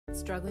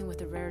Struggling with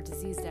a rare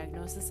disease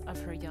diagnosis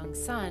of her young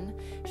son,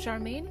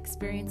 Charmaine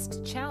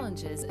experienced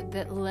challenges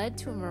that led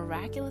to a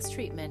miraculous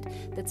treatment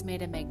that's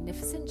made a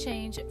magnificent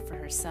change for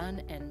her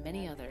son and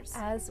many others.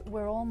 As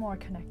we're all more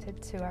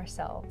connected to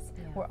ourselves,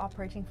 we're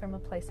operating from a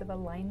place of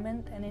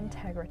alignment and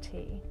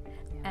integrity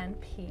and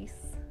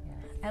peace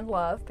and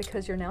love,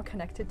 because you're now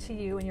connected to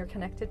you and you're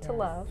connected to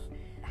love.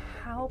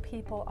 How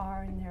people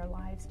are in their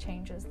lives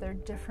changes. They're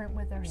different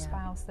with their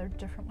spouse, they're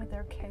different with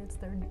their kids,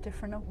 they're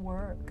different at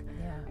work.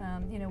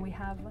 You know, we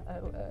have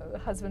a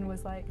husband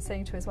was like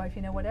saying to his wife,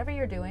 you know, whatever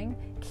you're doing,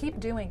 keep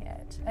doing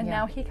it. And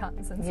now he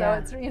comes, and so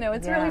it's, you know,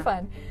 it's really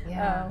fun.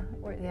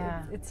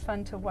 It's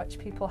fun to watch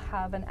people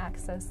have an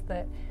access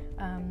that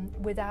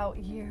without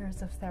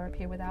years of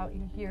therapy, without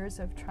years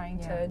of trying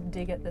to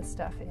dig at this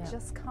stuff, it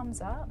just comes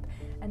up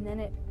and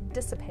then it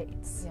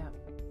dissipates.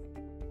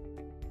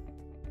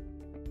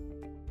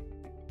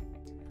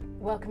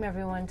 Welcome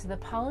everyone to the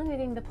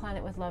Pollinating the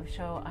Planet with Love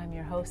show. I'm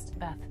your host,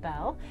 Beth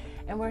Bell,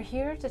 and we're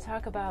here to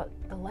talk about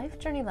the life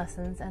journey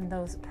lessons and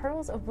those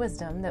pearls of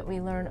wisdom that we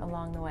learn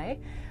along the way.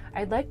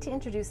 I'd like to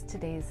introduce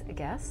today's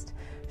guest.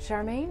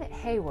 Charmaine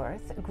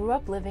Haworth grew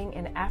up living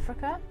in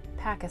Africa,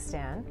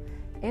 Pakistan,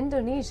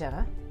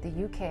 Indonesia,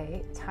 the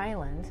UK,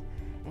 Thailand,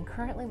 and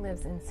currently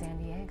lives in San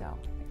Diego.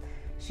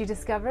 She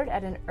discovered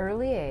at an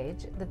early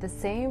age that the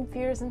same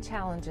fears and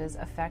challenges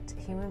affect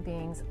human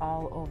beings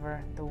all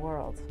over the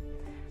world.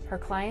 Her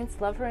clients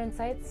love her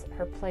insights,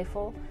 her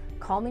playful,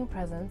 calming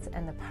presence,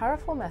 and the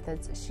powerful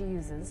methods she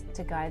uses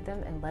to guide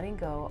them in letting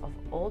go of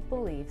old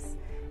beliefs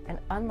and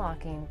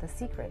unlocking the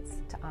secrets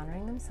to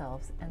honoring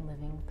themselves and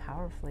living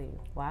powerfully.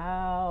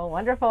 Wow,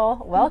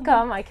 wonderful.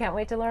 Welcome. I can't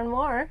wait to learn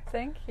more.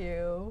 Thank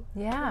you.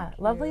 Yeah, Thank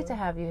lovely you. to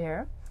have you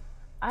here.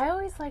 I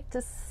always like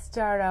to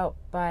start out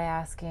by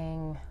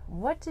asking,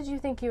 what did you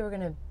think you were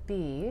going to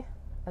be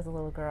as a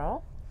little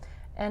girl?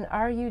 And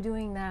are you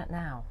doing that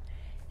now?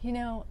 You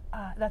know,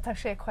 that's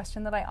actually a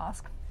question that I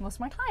ask most of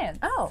my clients.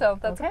 Oh, so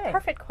that's a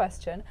perfect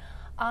question.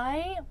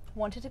 I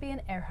wanted to be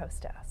an air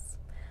hostess.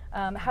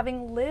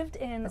 Having lived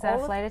in Is that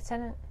a flight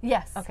attendant?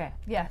 Yes. Okay.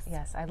 Yes.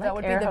 Yes, I like that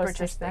would air be the hostess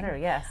British better.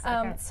 thing. Yes.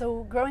 Okay.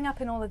 So growing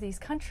up in all of these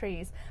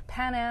countries,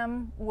 Pan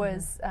Am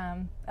was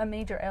a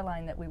major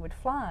airline that we would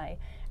fly,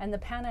 and the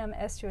Pan Am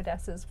air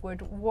stewardesses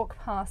would walk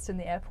past in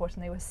the airport,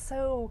 and they were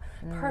so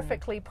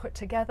perfectly put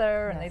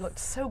together, and they looked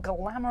so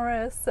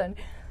glamorous, and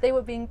they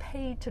were being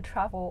paid to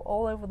travel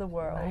all over the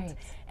world,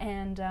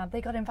 and they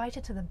got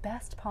invited to the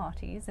best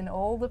parties in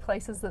all the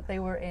places that they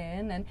were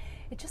in, and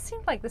it just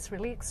seemed like this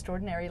really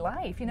extraordinary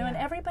life, you know, and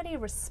everybody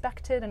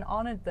respected and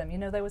honored them. You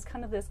know, there was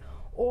kind of this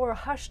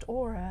hushed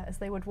aura as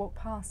they would walk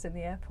past in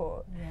the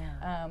airport.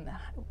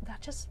 That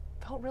just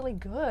felt really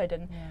good,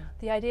 and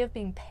the idea of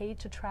being paid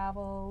to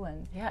travel,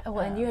 and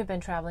and you had been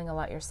traveling a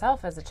lot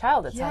yourself as a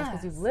child, it sounds,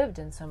 because you've lived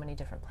in so many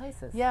different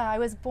places. I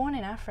was born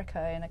in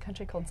Africa in a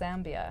country called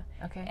Zambia,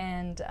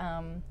 and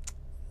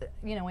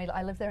you know,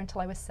 I lived there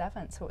until I was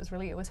 7, so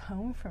it was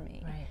home for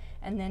me.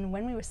 And then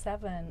when I was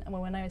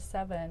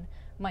 7,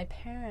 my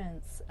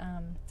parents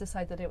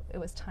decided that it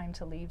was time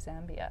to leave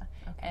Zambia,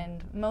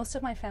 and most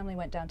of my family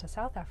went down to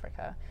South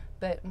Africa,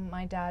 but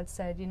my dad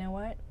said, you know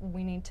what,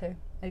 we need to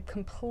a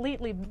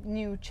completely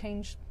new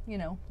change, you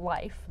know,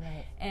 life,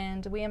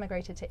 and we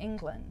immigrated to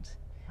England.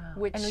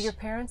 Which, and your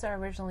parents are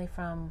originally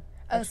from?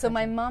 So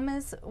my mum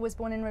was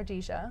born in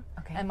Rhodesia,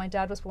 and my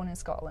dad was born in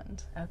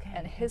Scotland.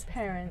 And his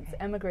parents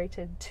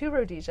emigrated to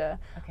Rhodesia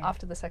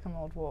after the Second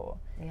World War.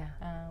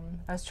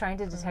 I was trying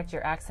to detect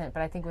your accent,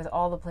 but I think with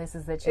all the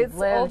places that you've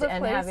lived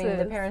and having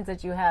the parents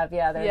that you have,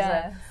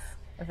 there's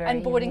a very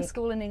and boarding unique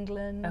school in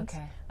England,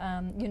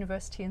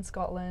 university in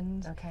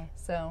Scotland.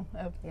 So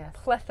a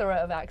plethora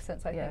of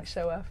accents, I think,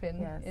 show up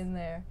in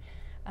there.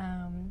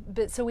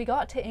 But so we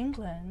got to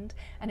England,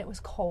 and it was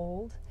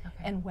cold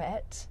and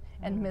wet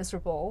and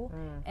miserable,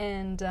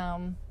 and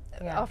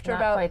after not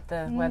about quite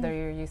the weather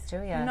you're used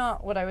to.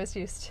 Not what I was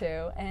used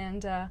to.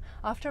 And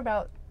after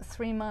about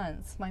 3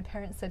 months, my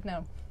parents said,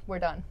 "No, we're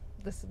done.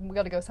 We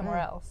got to go somewhere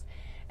else."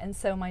 And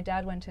so my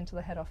dad went into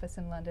the head office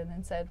in London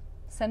and said,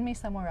 "Send me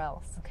somewhere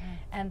else."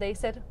 And they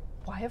said,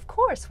 "Why, of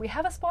course, we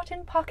have a spot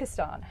in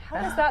Pakistan.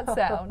 How does that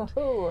sound?"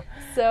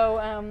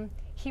 So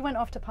he went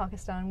off to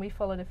Pakistan. We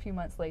followed a few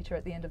months later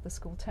at the end of the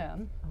school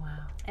term.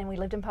 And we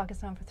lived in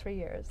Pakistan for 3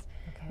 years,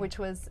 which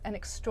was an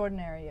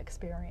extraordinary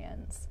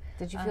experience.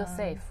 Did you feel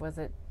safe? Was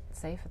it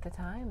safe at the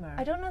time? Or?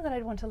 I don't know that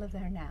I'd want to live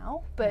there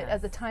now, but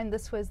at the time,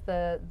 this was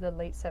the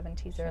late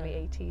 70s, early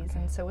 80s,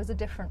 and so it was a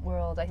different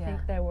world. I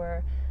think there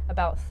were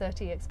about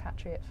 30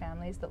 expatriate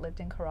families that lived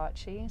in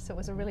Karachi, so it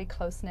was a really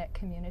close-knit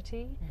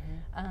community.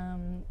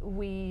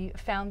 We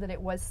found that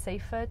it was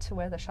safer to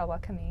wear the shalwar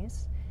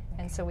kameez,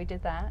 and so we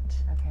did that.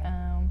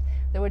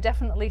 There were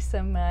definitely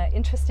some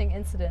interesting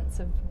incidents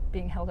of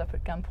being held up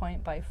at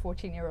gunpoint by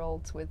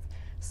 14-year-olds with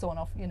sawn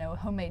off, you know,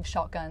 homemade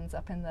shotguns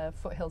up in the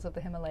foothills of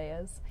the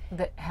Himalayas.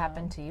 That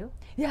happened to you?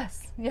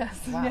 Yes.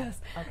 Wow.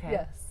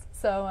 Yes.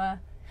 So,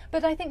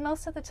 but I think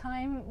most of the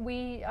time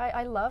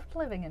I loved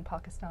living in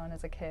Pakistan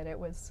as a kid. It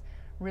was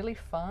really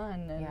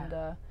fun,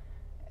 and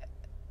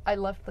I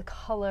loved the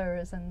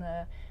colors and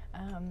the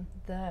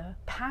the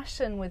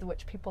passion with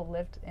which people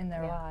lived in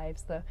their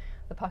lives. The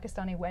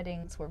Pakistani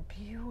weddings were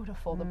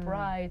beautiful. The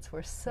brides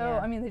were so,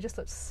 I mean, they just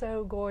looked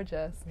so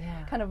gorgeous.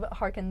 Kind of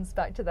harkens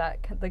back to that,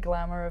 the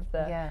glamour of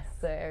the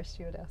air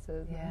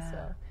stewardesses. And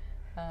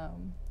so,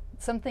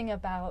 something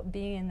about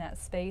being in that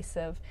space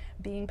of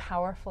being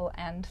powerful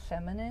and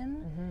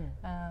feminine,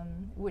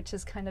 which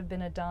has kind of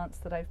been a dance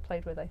that I've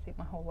played with, I think,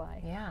 my whole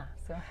life.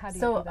 So how do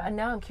you do that?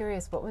 Now I'm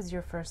curious, what was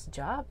your first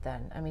job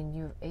then? I mean,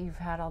 you've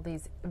had all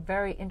these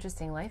very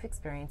interesting life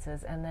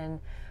experiences, and then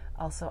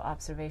also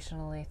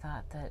observationally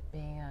thought that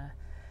being a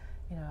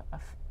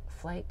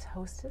flight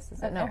hostess,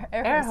 is it? No,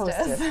 air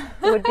hostess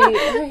would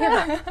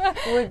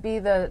be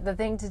the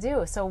thing to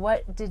do. So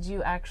what did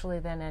you actually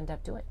then end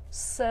up doing?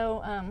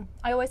 So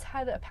I always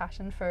had a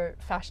passion for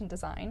fashion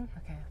design.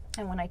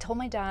 And when I told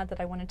my dad that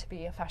I wanted to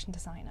be a fashion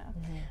designer,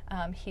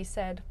 he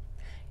said,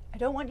 I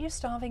don't want you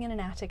starving in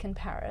an attic in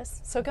Paris,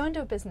 so go and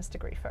do a business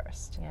degree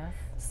first.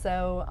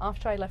 So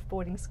after I left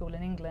boarding school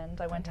in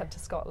England, I went up to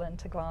Scotland,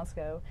 to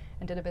Glasgow,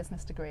 and did a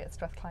business degree at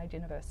Strathclyde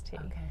University.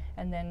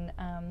 And then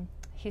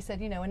he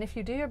said, and if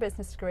you do your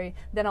business degree,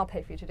 then I'll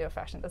pay for you to do a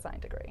fashion design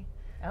degree.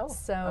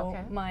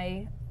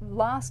 My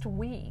last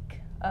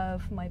week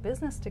of my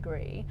business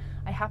degree,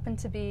 I happened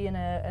to be in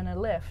a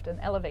lift, an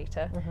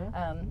elevator,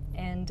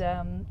 and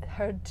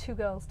heard two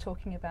girls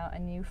talking about a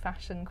new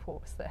fashion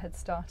course that had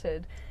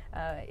started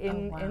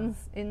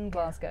in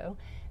Glasgow,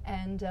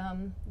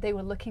 and they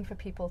were looking for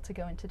people to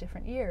go into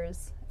different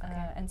years,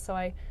 and so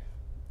I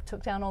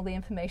took down all the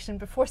information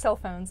before cell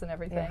phones and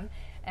everything,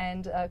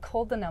 and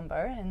called the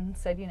number and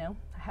said,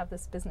 I have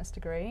this business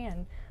degree,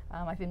 and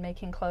I've been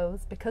making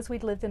clothes. Because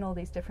we'd lived in all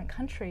these different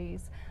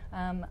countries,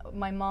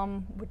 my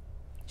mom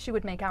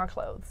would make our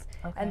clothes,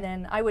 and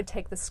then I would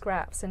take the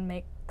scraps and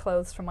make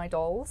clothes for my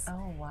dolls.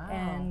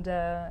 And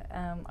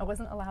I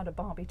wasn't allowed a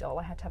Barbie doll.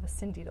 I had to have a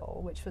Cindy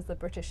doll, which was the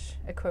British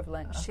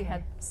equivalent. She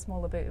had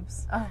smaller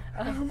boobs,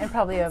 and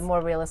probably a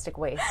more realistic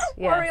waist.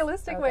 More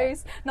realistic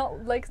waist,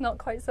 legs not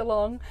quite so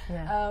long.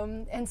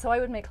 And so I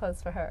would make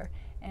clothes for her,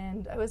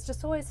 and I was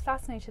just always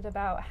fascinated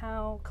about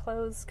how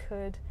clothes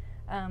could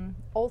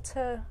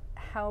alter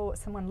how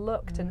someone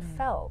looked and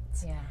felt.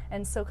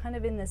 And so kind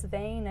of in this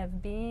vein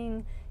of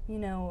being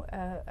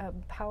a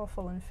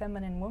powerful and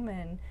feminine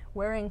woman,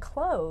 wearing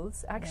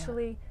clothes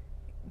actually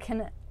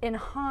can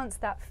enhance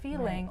that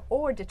feeling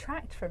or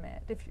detract from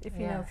it if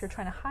you're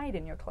trying to hide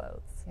in your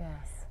clothes.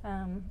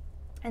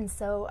 And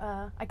so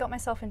I got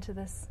myself into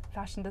this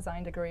fashion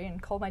design degree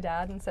and called my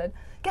dad and said,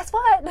 guess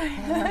what?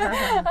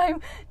 I'm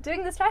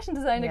doing this fashion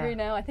design degree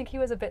now. I think he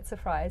was a bit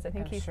surprised. I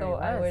think he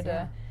thought I would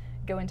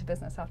go into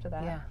business after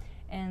that.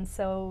 And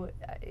so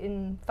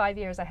in 5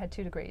 years I had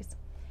 2 degrees.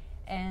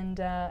 And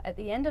at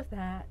the end of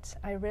that,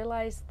 I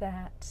realized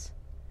that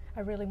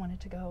I really wanted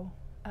to go.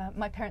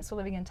 My parents were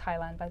living in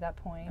Thailand by that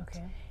point,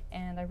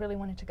 and I really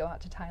wanted to go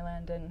out to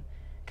Thailand and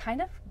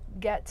kind of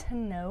get to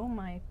know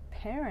my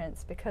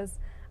parents, because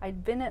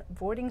I'd been at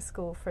boarding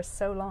school for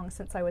so long,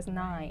 since I was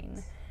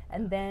 9,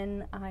 and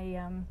then I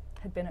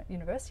had been at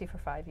university for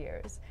 5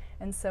 years,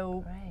 and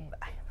so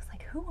I was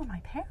like, who are my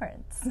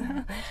parents?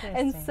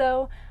 And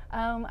so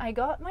I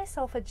got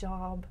myself a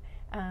job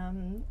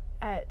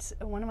at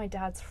one of my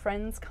dad's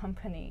friends'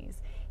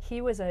 companies.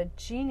 He was a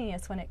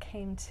genius when it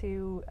came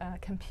to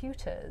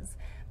computers,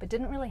 but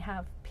didn't really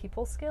have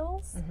people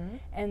skills.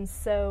 And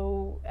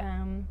so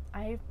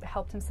I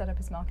helped him set up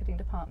his marketing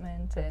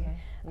department, and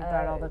you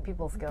brought all the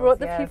people skills. Brought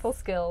the people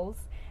skills,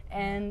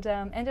 and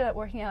ended up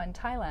working out in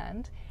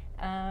Thailand.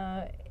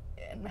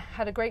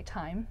 Had a great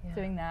time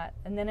doing that,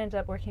 and then ended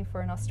up working for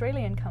an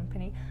Australian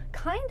company,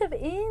 kind of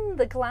in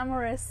the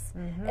glamorous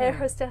air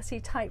hostess-y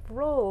type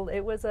role. It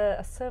was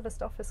a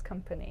serviced office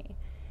company,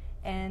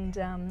 and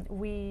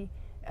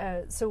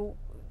so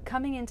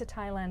coming into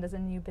Thailand as a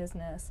new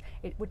business,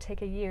 it would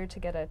take a year to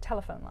get a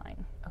telephone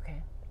line.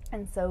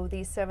 And so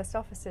these serviced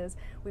offices,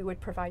 we would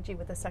provide you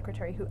with a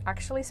secretary who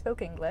actually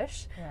spoke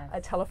English,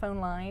 a telephone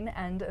line,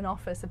 and an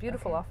office, a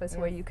beautiful office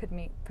where you could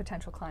meet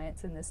potential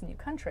clients in this new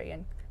country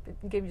and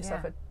give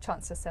yourself a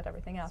chance to set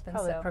everything up. It's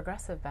probably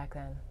progressive back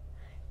then.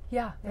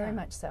 Very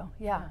much so.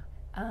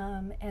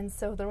 And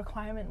so the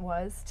requirement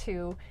was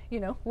to,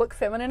 look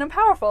feminine and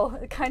powerful,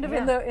 kind of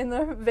in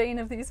the vein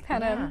of these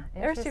Pan Am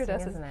air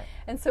stewardesses.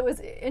 And so it was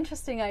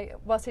interesting.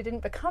 Whilst I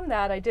didn't become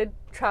that, I did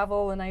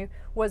travel, and I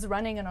was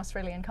running an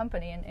Australian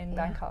company in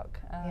Bangkok.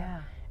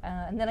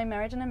 And then I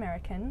married an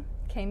American,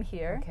 came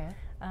here,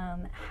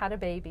 had a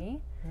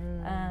baby,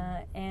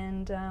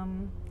 and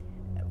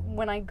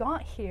when I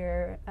got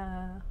here,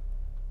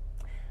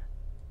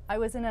 I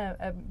was in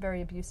a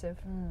very abusive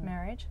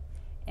marriage.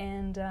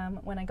 And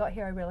when I got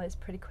here, I realized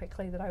pretty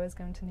quickly that I was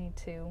going to need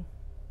to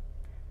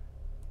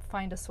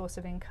find a source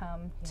of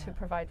income to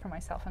provide for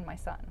myself and my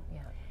son.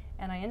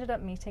 And I ended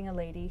up meeting a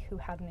lady who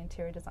had an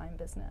interior design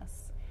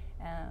business,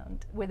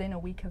 and within a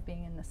week of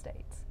being in the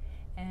States.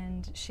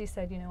 And she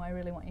said, I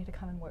really want you to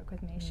come and work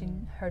with me. She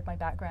heard my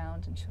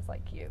background, and she was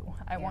like,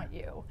 I want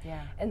you.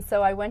 And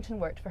so I went and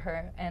worked for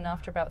her, and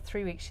after about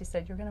 3 weeks, she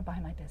said, you're going to buy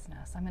my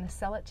business. I'm going to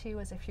sell it to you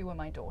as if you were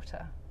my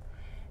daughter.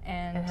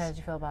 And how did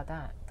you feel about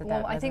that?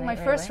 Well, I think my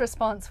first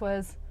response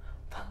was,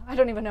 I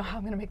don't even know how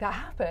I'm going to make that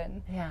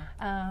happen. Yeah.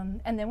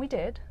 And then we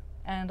did,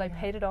 and I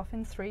paid it off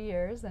in 3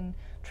 years and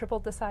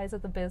tripled the size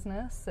of the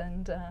business.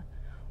 And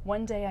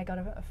one day I got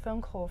a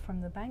phone call from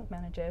the bank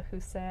manager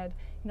who said,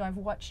 you know, I've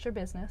watched your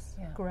business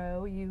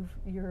grow.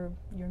 You're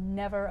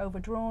never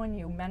overdrawn.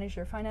 You manage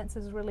your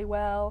finances really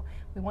well.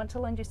 We want to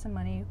lend you some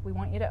money. We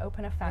want you to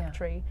open a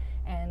factory,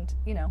 and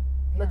you know,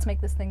 let's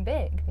make this thing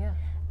big. Yeah.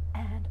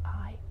 And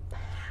I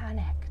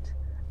panicked.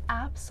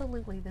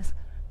 Absolutely, this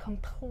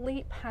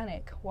complete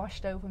panic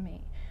washed over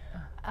me.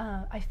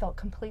 I felt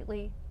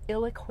completely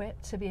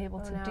ill-equipped to be able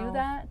to do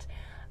that.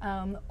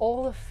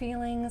 All the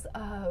feelings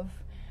of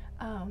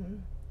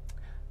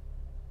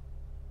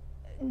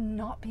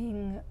not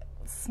being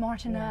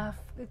smart enough,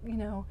 you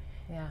know,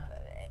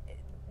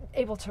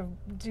 able to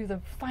do the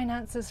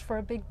finances for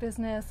a big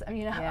business. I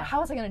mean,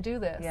 how was I going to do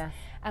this? Yeah.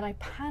 And I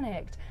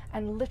panicked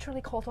and literally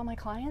called all my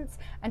clients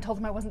and told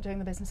them I wasn't doing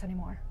the business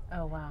anymore.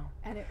 Oh, wow.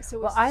 And it was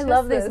well, I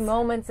love these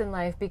moments in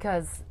life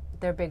because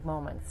they're big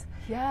moments.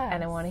 Yeah.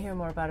 And I want to hear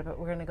more about it, but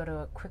we're going to go to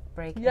a quick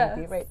break and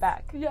be right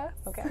back. Yes.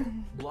 Okay.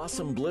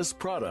 Blossom Bliss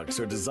products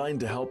are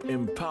designed to help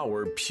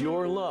empower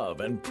pure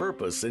love and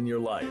purpose in your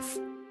life.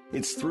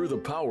 It's through the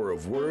power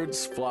of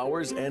words,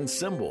 flowers, and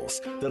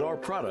symbols that our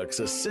products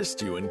assist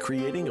you in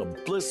creating a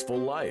blissful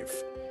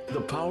life.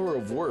 The power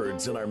of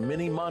words in our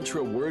mini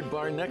mantra word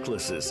bar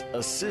necklaces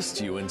assist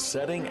you in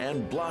setting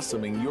and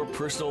blossoming your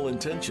personal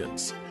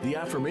intentions. The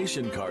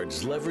affirmation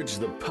cards leverage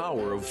the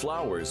power of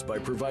flowers by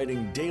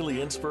providing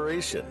daily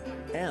inspiration.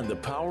 And the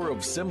power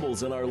of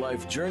symbols in our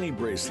life journey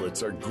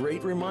bracelets are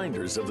great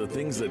reminders of the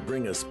things that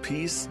bring us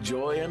peace,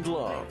 joy, and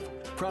love.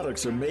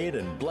 Products are made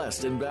and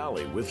blessed in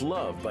Bali with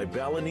love by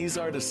Balinese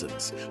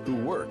artisans who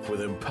work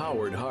with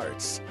empowered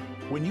hearts.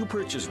 When you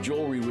purchase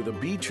jewelry with a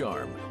bee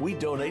charm, we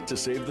donate to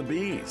save the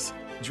bees.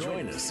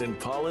 Join us in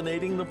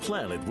pollinating the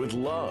planet with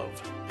love.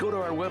 Go to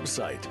our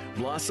website,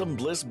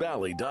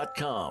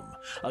 blossomblissbali.com.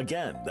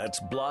 Again, that's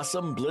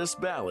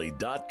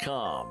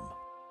blossomblissbali.com.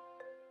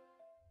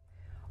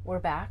 We're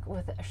back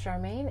with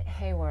Charmaine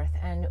Haworth,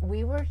 and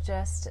we were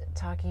just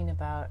talking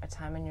about a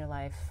time in your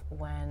life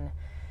when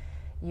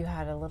you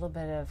had a little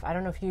bit of, I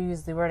don't know if you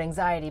used the word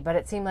anxiety, but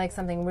it seemed like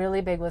something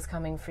really big was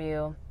coming for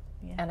you.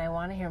 Yeah. And I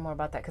want to hear more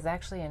about that, because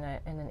actually in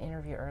an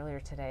interview earlier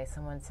today,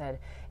 someone said,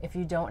 if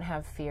you don't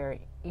have fear,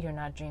 you're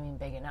not dreaming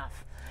big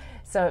enough.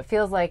 So it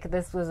feels like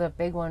this was a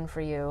big one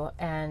for you,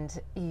 and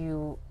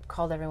you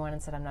called everyone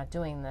and said, I'm not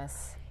doing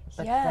this.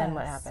 But then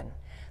what happened?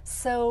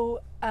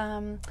 So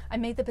I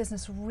made the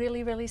business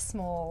really, really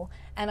small,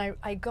 and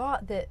I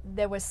got that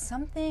there was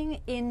something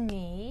in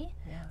me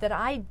that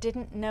I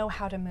didn't know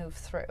how to move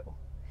through.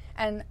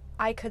 And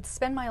I could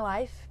spend my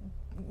life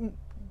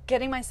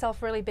getting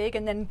myself really big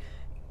and then,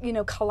 you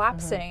know,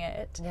 collapsing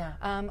it.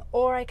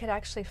 Or I could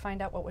actually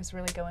find out what was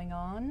really going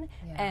on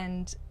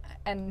and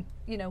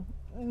you know,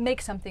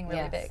 make something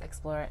really big.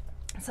 Explore it.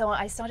 So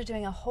I started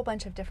doing a whole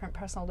bunch of different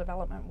personal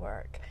development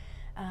work.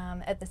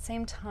 At the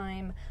same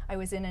time, I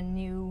was in a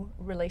new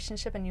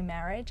relationship, a new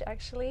marriage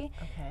actually,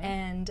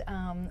 and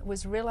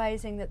was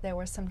realizing that there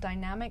were some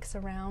dynamics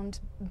around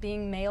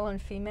being male and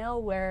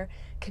female where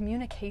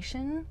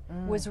communication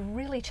was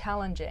really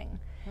challenging.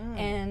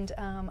 And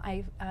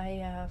I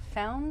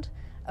found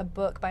a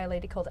book by a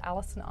lady called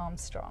Alison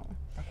Armstrong,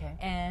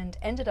 and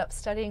ended up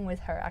studying with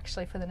her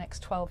actually for the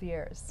next 12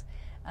 years.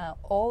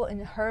 All in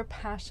her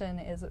passion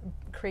is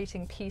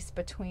creating peace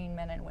between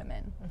men and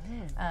women.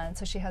 And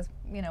so she has,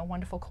 you know,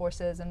 wonderful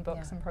courses and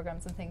books and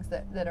programs and things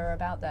that are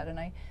about that. And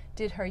I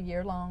did her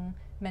year-long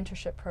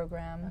mentorship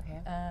program,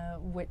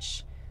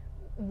 which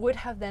would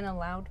have then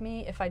allowed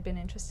me, if I'd been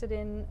interested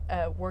in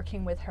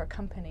working with her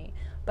company.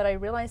 But I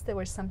realized there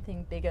was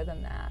something bigger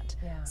than that.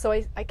 So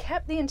I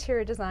kept the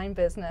interior design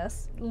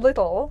business,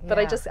 little, but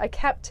I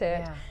kept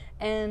it.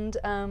 And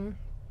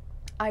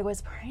I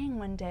was praying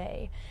one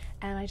day,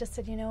 and I just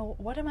said, you know,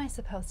 what am I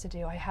supposed to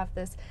do? I have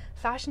this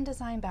fashion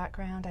design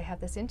background. I have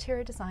this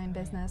interior design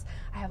business.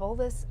 I have all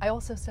this. I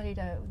also studied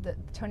the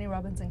Tony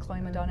Robbins and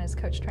Chloe Madonna's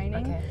coach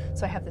training.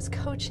 So I have this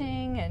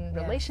coaching and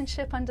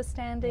relationship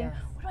understanding.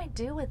 What do I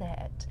do with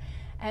it?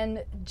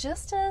 And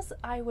just as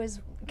I was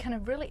kind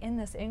of really in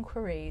this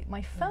inquiry,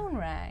 my phone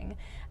rang,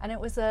 and it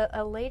was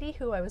a lady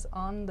who I was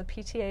on the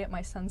PTA at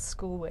my son's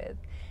school with,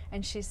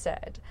 and she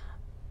said,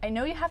 I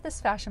know you have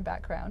this fashion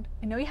background.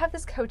 I know you have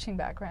this coaching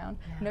background.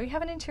 I know you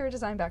have an interior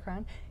design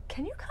background.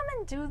 Can you come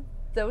and do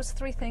those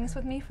 3 things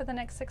with me for the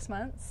next 6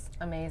 months?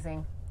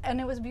 Amazing. And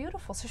it was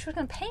beautiful. So she was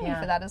going to pay me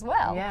for that as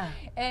well.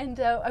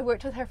 And I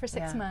worked with her for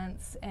 6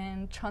 months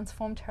and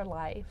transformed her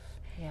life.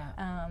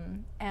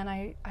 And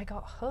I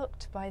got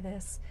hooked by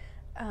this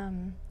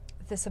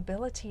this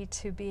ability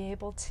to be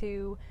able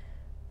to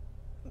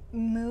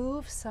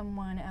move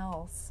someone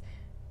else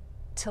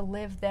to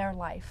live their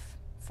life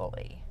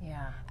fully.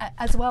 Yeah.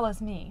 As well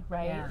as me,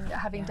 right? Yeah.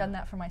 Having done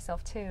that for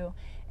myself too.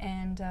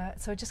 And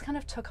so it just kind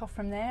of took off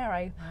from there.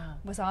 I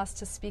was asked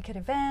to speak at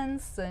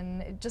events,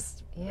 and it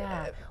just...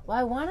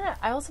 Well,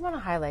 I also want to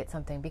highlight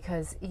something,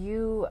 because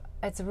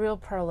it's a real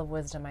pearl of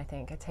wisdom, I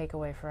think, a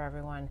takeaway for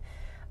everyone.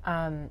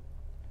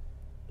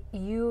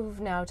 You've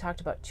now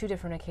talked about 2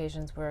 different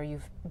occasions where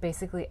you've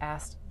basically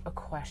asked a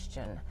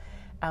question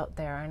out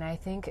there, and I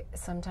think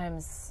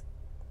sometimes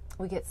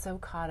we get so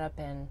caught up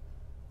in,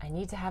 I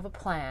need to have a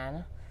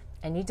plan,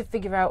 I need to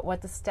figure out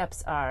what the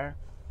steps are.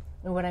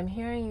 And what I'm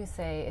hearing you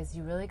say is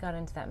you really got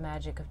into that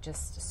magic of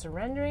just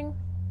surrendering,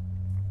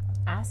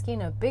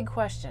 asking a big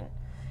question.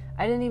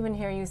 I didn't even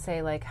hear you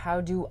say, like, how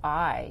do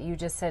I? You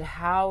just said,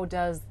 how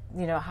does,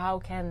 how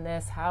can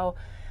this, how,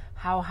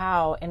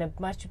 in a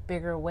much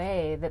bigger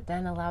way that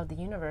then allowed the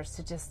universe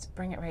to just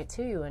bring it right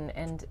to you.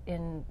 And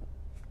in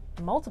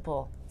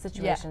multiple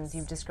situations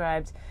you've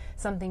described,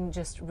 something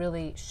just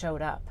really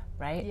showed up,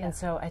 right? Yeah. And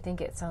so I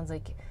think it sounds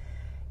like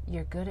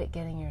you're good at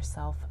getting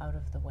yourself out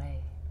of the way.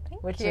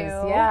 Thank you.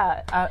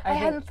 I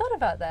hadn't thought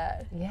about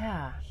that.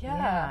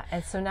 Yeah.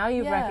 And so now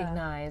you've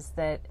recognized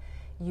that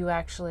you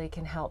actually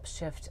can help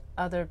shift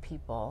other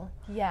people.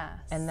 Yes.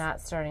 And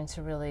that's starting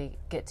to really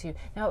get to you.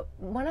 Now,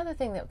 one other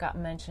thing that got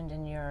mentioned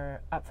in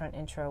your upfront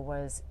intro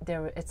was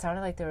it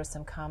sounded like there were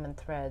some common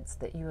threads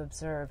that you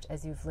observed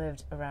as you've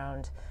lived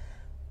around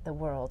the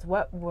world.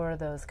 What were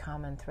those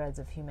common threads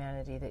of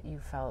humanity that you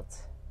felt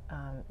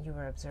you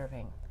were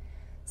observing?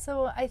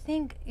 So I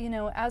think,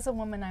 as a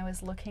woman, I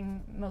was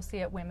looking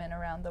mostly at women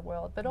around the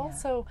world, but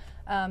also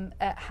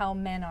at how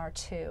men are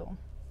too.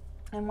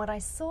 And what I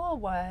saw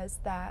was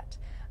that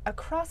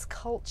across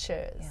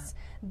cultures,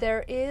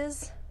 there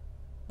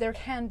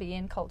can be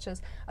in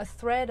cultures a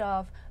thread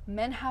of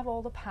men have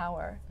all the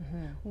power,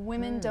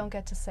 women don't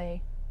get to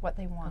say what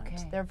they want.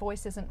 Okay. Their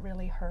voice isn't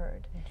really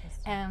heard.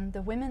 And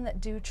the women that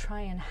do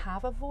try and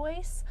have a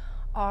voice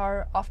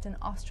are often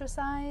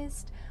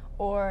ostracized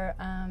or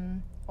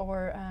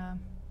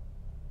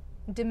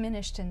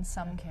diminished in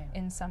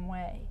some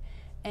way.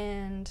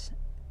 And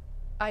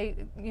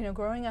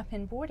growing up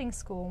in boarding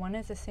school, one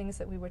of the things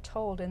that we were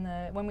told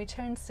when we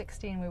turned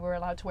 16, we were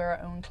allowed to wear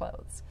our own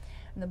clothes.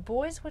 And the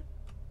boys were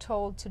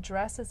told to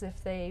dress as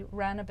if they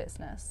ran a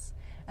business,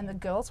 and the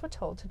girls were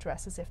told to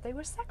dress as if they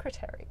were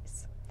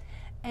secretaries.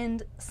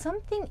 And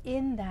something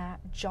in that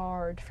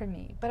jarred for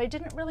me, but I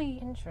didn't really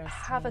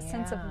have a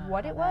sense of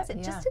what it was.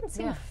 It just didn't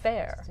seem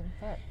fair.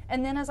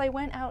 And then as I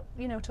went out,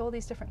 to all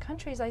these different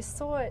countries, I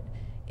saw it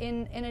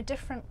in a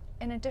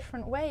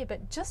different way,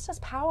 but just as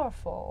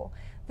powerful.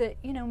 That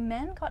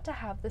men got to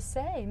have the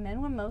say.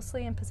 Men were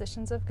mostly in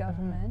positions of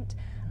government,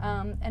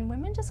 and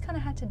women just kind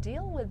of had to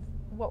deal with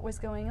what was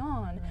going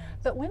on.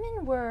 But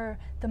women were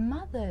the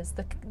mothers,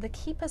 the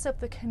keepers of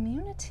the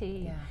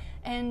community,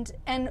 and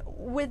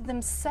with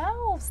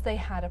themselves they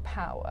had a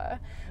power.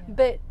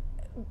 But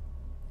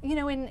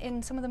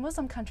in some of the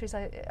Muslim countries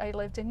I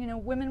lived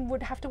in, women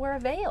would have to wear a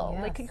veil.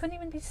 Like, it couldn't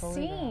even be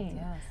seen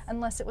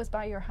unless it was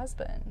by your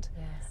husband.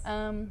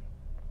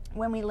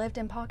 When we lived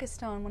in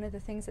Pakistan, one of the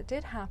things that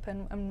did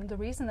happen, and the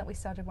reason that we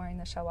started wearing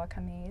the shalwar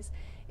kameez,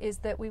 is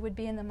that we would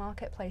be in the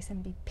marketplace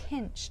and be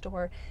pinched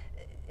or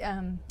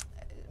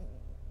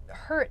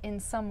hurt in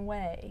some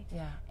way.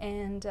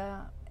 And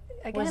again,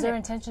 was there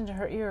intention to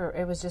hurt you, or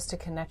it was just to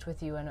connect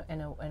with you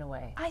in a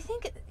way? I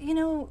think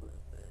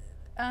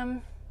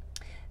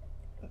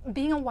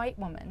being a white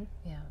woman,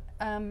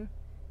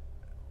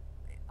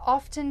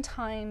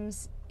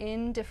 oftentimes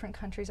in different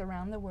countries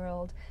around the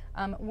world,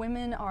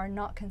 women are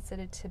not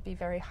considered to be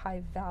very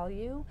high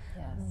value.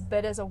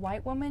 But as a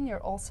white woman,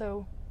 you're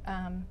also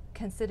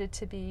considered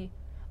to be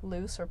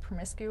loose or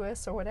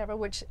promiscuous or whatever,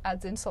 which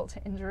adds insult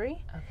to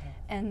injury.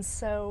 And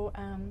so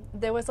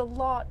there was a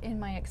lot in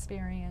my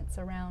experience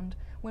around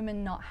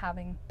women not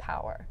having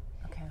power.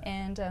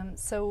 And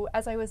so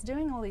as I was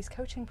doing all these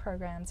coaching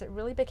programs, it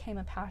really became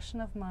a passion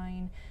of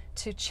mine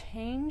to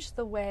change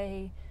the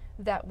way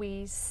that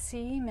we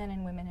see men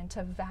and women, and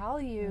to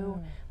value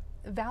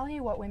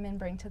what women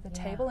bring to the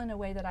table in a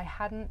way that I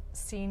hadn't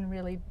seen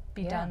really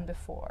be done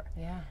before.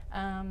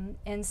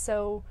 And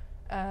so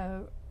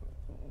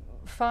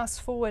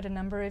fast forward a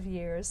number of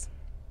years,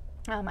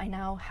 I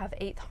now have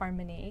 8th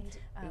Harmony.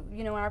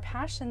 Our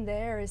passion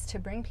there is to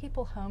bring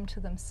people home to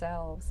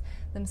themselves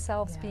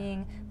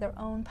being their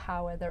own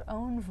power, their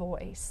own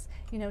voice,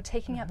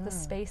 taking up the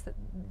space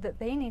that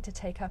they need to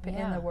take up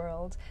in the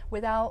world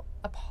without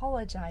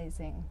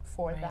apologizing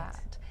for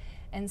that.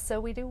 And so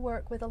we do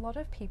work with a lot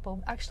of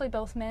people, actually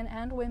both men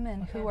and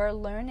women, who are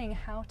learning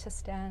how to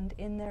stand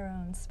in their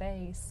own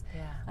space.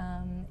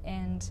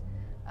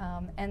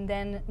 And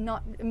then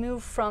not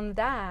move from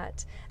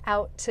that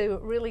out to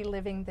really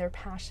living their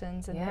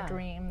passions and their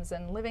dreams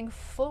and living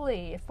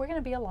fully. If we're going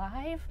to be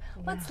alive,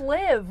 let's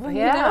live.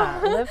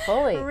 Live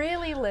fully.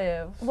 Really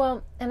live.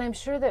 Well, and I'm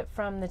sure that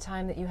from the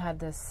time that you had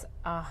this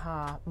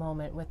aha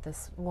moment with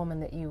this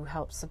woman that you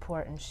helped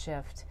support and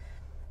shift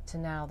to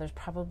now, there's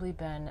probably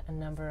been a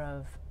number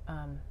of,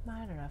 I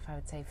don't know if I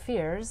would say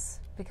fears,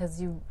 because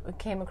you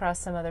came across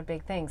some other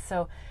big things.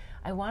 So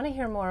I want to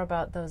hear more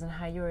about those and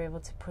how you were able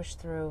to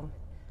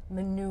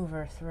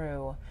maneuver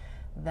through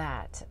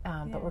that.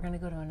 But we're going to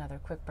go to another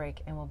quick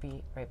break and we'll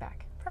be right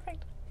back.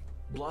 Perfect.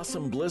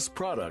 Blossom Bliss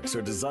products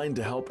are designed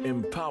to help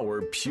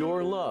empower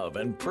pure love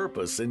and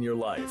purpose in your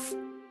life.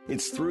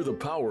 It's through the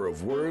power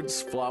of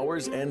words,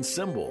 flowers, and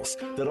symbols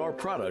that our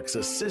products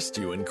assist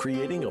you in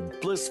creating a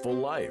blissful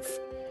life.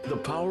 The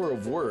power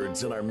of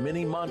words in our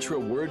mini mantra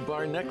word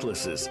bar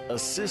necklaces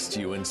assist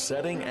you in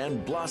setting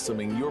and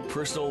blossoming your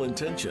personal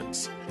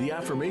intentions. The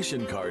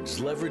affirmation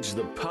cards leverage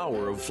the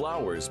power of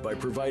flowers by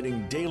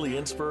providing daily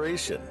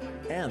inspiration.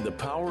 And the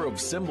power of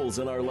symbols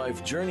in our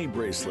life journey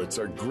bracelets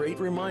are great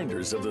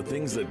reminders of the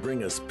things that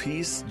bring us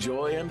peace,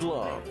 joy, and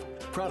love.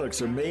 Products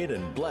are made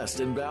and blessed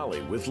in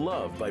Bali with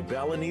love by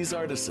Balinese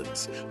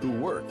artisans who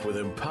work with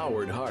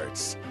empowered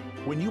hearts.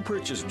 When you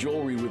purchase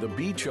jewelry with a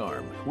bee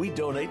charm, we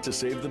donate to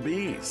save the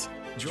bees.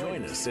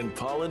 Join us in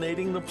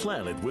pollinating the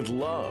planet with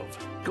love.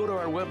 Go to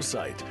our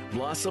website,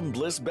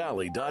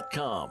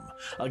 blossomblissbali.com.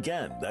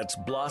 Again, that's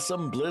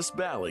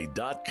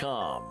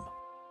blossomblissbali.com.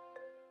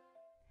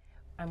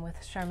 I'm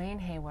with Charmaine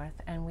Haworth,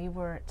 and we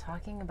were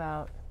talking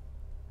about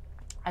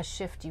a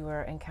shift you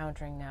are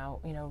encountering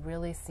now,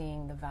 really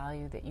seeing the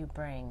value that you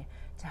bring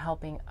to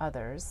helping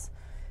others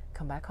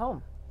come back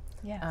home.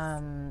 Yes.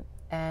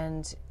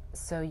 And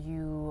so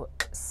you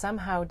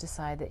somehow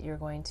decide that you're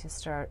going to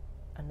start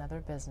another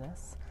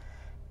business,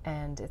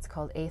 and it's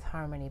called Eighth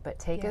Harmony. But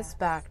take us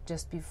back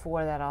just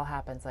before that all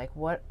happens. Like,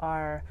 what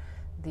are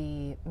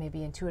the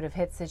maybe intuitive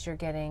hits that you're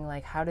getting?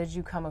 Like, how did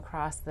you come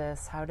across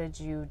this? How did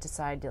you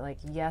decide to,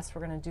 yes,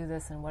 we're going to do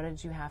this? And what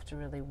did you have to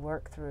really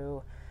work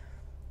through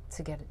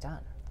to get it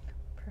done?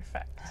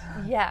 Perfect.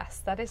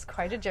 Yes, that is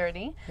quite a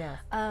journey. Yeah.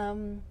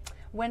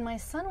 When my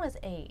son was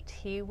 8,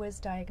 he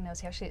was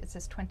diagnosed. Actually, it's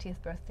his 20th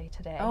birthday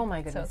today. Oh my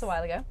goodness! So it's a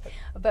while ago.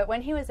 But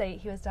when he was 8,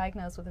 he was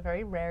diagnosed with a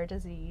very rare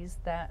disease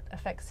that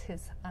affects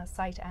his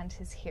sight and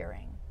his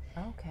hearing.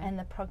 Okay. And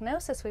the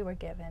prognosis we were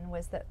given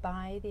was that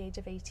by the age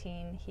of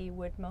 18, he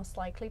would most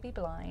likely be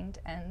blind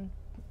and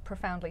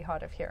profoundly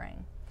hard of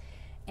hearing.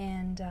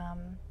 And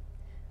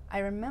I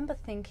remember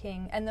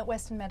thinking, and that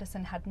Western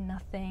medicine had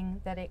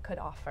nothing that it could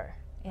offer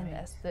in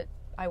this, that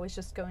I was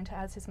just going to,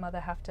 as his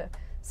mother, have to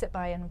sit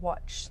by and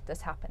watch this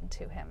happen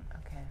to him.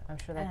 Okay, I'm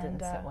sure that didn't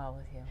sit well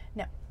with you.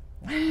 No.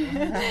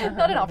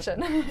 Not an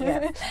option.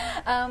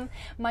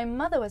 My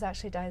mother was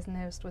actually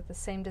diagnosed with the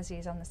same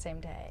disease on the same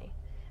day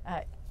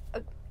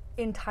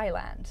in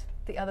Thailand,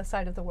 the other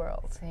side of the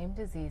world. Same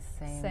disease,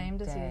 same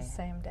day. Disease,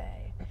 same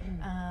day.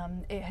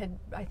 It had,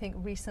 I think,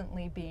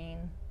 recently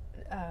been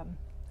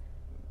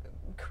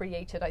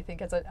created, I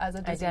think, as a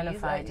disease.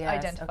 Identified, yes.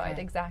 Identified,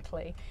 okay.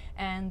 Exactly.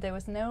 And there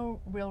was no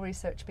real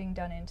research being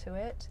done into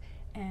it,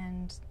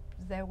 and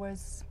there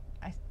was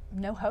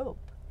no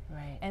hope.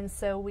 Right. And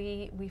so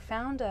we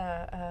found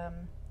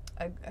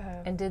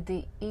And did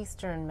the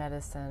Eastern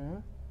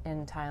medicine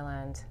in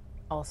Thailand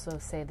also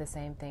say the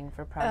same thing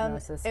for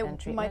prognosis and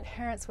treatment? My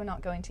parents were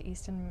not going to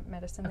Eastern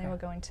medicine. Okay. They were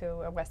going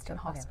to a Western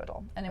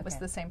hospital, and it was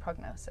the same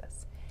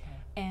prognosis.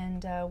 Okay.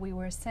 And we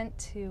were sent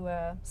to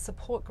a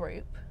support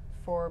group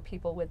for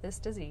people with this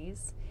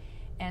disease.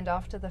 And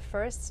after the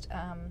first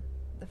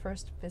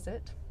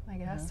visit, I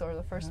guess, or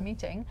the first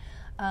meeting,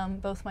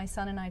 both my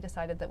son and I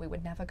decided that we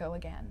would never go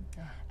again.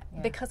 Yeah.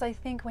 Because I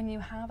think when you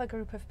have a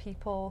group of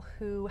people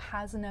who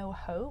has no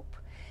hope,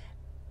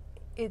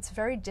 it's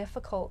very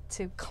difficult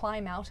to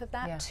climb out of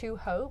that to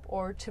hope,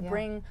 or to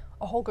bring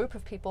a whole group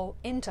of people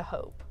into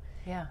hope.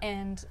 Yeah.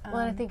 And well,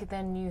 I think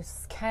then you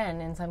can,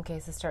 in some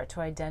cases, start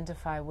to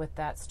identify with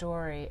that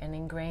story and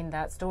ingrain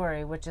that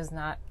story, which is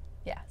not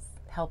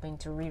helping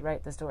to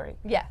rewrite the story.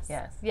 Yes,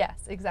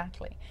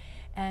 exactly.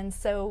 And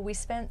so we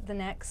spent the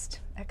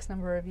next X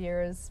number of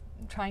years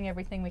trying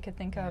everything we could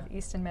think of,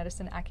 Eastern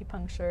medicine,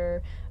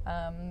 acupuncture,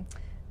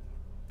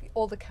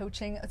 all the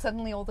coaching.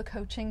 Suddenly all the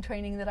coaching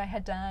training that I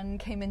had done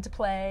came into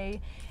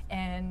play,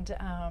 and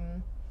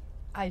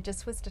I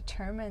just was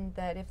determined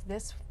that if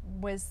this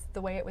was the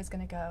way it was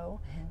going to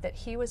go, that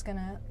he was going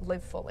to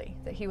live fully,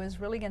 that he was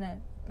really going to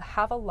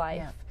have a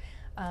life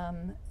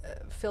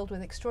filled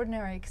with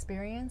extraordinary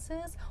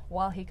experiences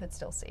while he could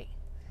still see.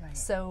 Right.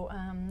 So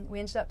we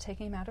ended up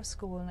taking him out of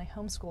school, and I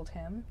homeschooled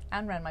him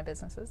and ran my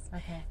businesses.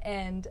 Okay.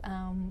 And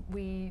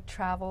we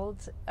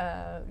traveled,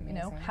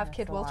 have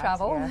kid will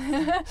travel,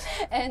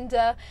 and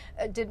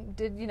did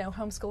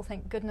homeschool.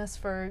 Thank goodness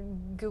for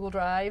Google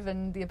Drive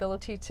and the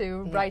ability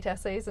to write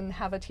essays and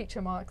have a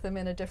teacher mark them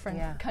in a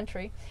different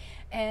country.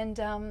 And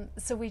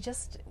so we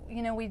just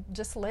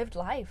lived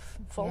life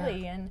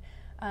fully, and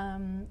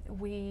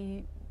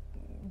we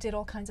did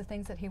all kinds of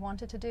things that he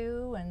wanted to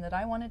do and that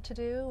I wanted to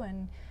do,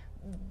 and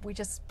we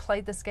just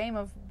played this game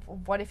of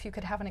what if you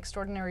could have an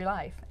extraordinary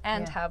life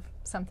and have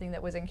something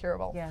that was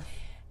incurable. Yeah.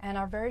 And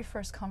our very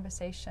first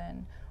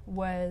conversation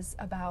was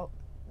about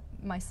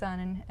my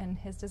son and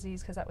his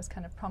disease, because that was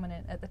kind of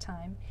prominent at the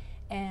time.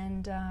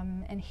 And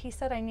he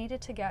said I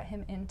needed to get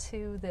him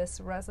into this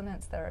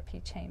resonance therapy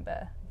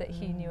chamber that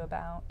he knew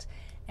about.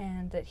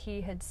 and that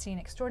he had seen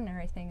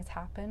extraordinary things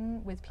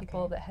happen with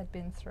people that had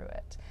been through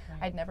it. Right.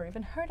 I'd never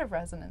even heard of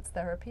resonance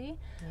therapy,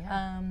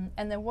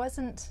 and there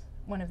wasn't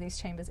one of these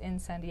chambers in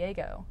San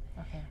Diego.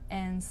 Okay.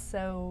 And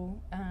so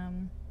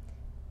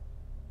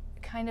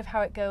kind of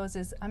how it goes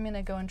is I'm going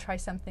to go and try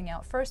something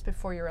out first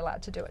before you're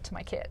allowed to do it to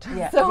my kid.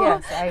 Yeah. So,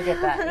 yes, I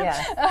get that.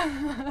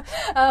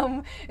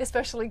 Yes.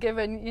 Especially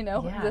given, you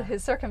know,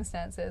 his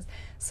circumstances.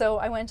 So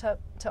I went up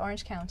to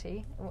Orange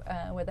County,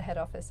 where the head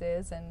office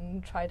is,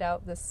 and tried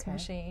out this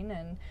machine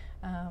and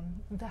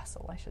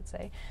vessel, I should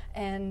say,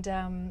 and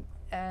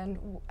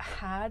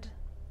had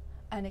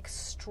an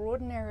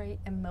extraordinary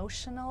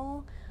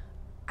emotional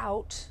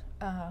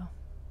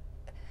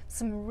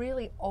some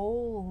really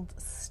old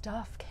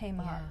stuff came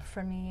up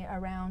for me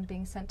around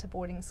being sent to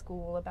boarding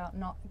school, about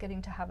not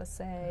getting to have a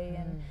say,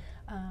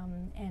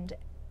 and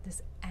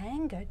this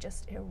anger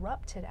just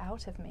erupted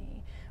out of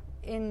me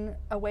in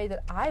a way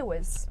that I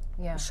was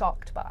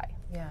shocked by.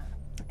 Yeah.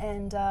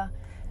 And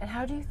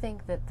how do you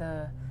think that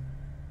the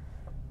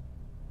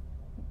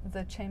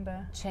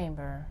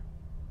chamber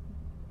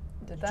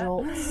did that?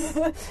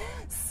 Jolts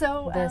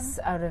so this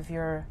out of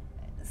your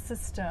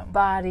system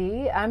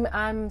body?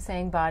 I'm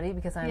saying body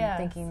because I'm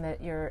thinking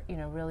that you're, you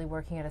know, really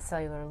working at a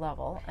cellular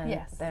level,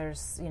 and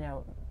there's, you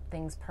know,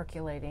 things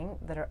percolating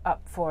that are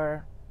up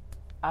for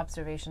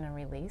observation and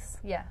release.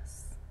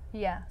 Yes.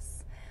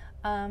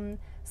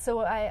 So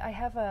I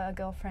have a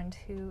girlfriend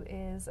who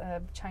is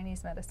a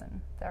Chinese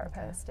medicine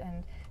therapist,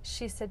 and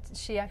she said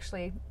she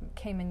actually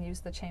came and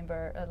used the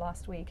chamber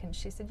last week, and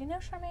she said, you know,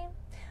 Charmaine,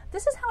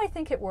 this is how I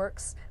think it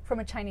works from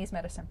a Chinese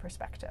medicine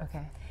perspective.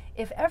 Okay.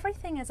 If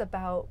everything is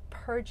about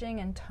purging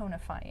and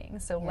tonifying,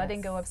 so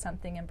letting go of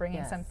something and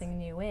bringing something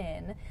new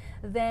in,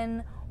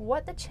 then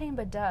what the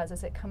chamber does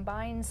is it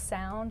combines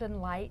sound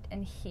and light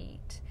and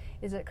heat.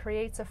 Is it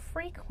creates a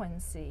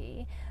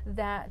frequency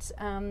that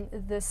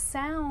the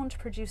sound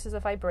produces a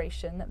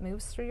vibration that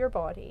moves through your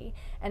body,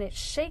 and it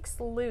shakes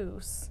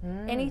loose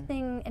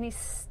anything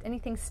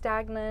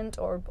stagnant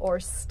or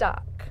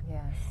stuck.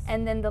 Yes.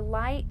 And then the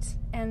light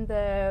and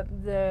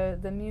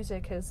the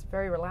music is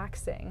very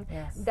relaxing.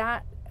 Yes.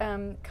 That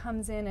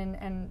comes in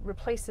and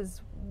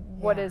replaces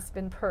what has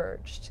been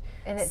purged.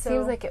 And it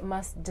seems like it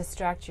must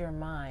distract your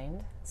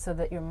mind, so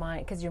that your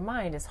mind, because your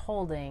mind is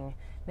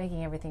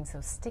making everything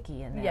so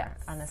sticky in there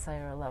on a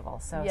cellular level.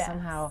 So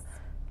somehow,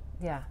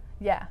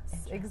 Yes,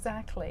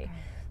 exactly. Okay.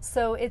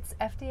 So it's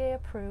FDA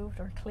approved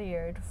or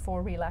cleared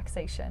for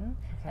relaxation,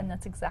 and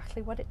that's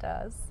exactly what it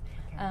does.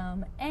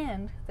 Okay.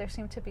 And there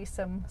seem to be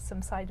some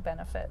side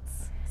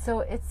benefits.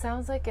 So it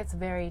sounds like it's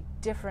very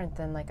different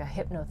than like a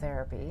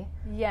hypnotherapy.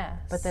 Yes.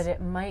 But that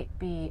it might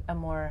be a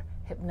more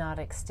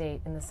hypnotic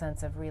state in the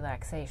sense of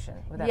relaxation.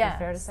 Would that be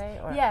fair to say?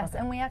 Or, yes,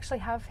 and we actually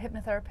have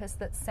hypnotherapists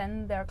that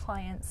send their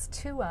clients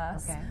to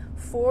us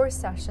for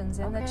sessions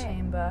in the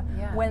chamber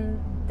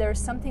when there's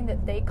something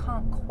that they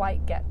can't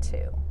quite get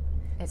to.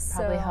 It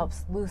probably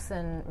helps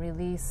loosen,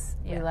 release,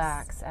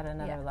 relax at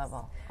another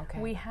level. Okay.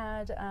 We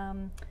had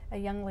a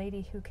young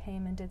lady who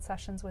came and did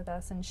sessions with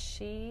us, and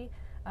she,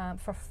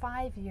 for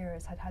 5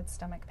 years, had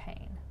stomach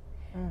pain.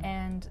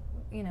 And,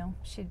 you know,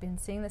 she'd been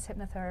seeing this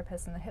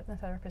hypnotherapist, and the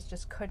hypnotherapist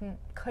just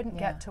couldn't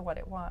get to what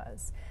it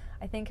was.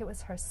 I think it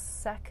was her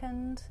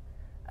second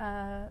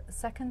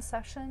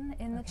session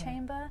in the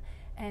chamber,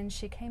 and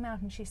she came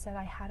out and she said,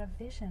 I had a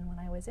vision when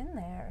I was in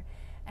there.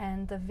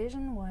 And the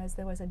vision was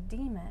there was a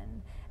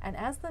demon, and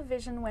as the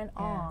vision went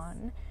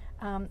on,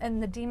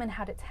 and the demon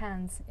had its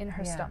hands in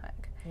her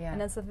stomach. Yeah.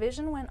 And as the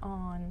vision went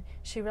on,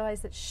 she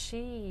realized that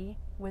she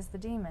was the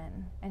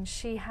demon, and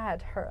she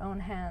had her own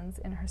hands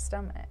in her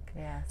stomach.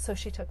 Yes. So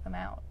she took them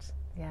out.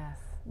 Yes.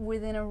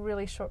 Within a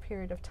really short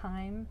period of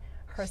time,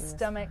 her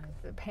stomach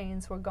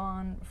pains were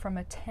gone from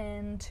a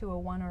 10 to a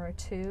 1 or a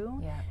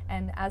 2. Yeah.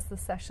 And as the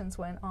sessions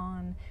went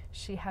on,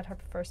 she had her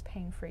first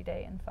pain-free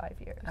day in 5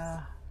 years.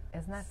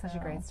 Isn't that such a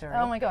great story?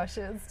 Oh my gosh,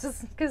 it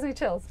just gives me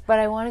chills. But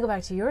I want to go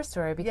back to your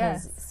story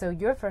because, so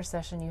your first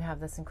session, you have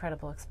this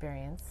incredible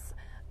experience.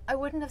 I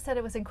wouldn't have said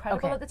it was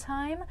incredible at the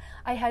time.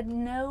 I had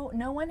no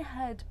one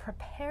had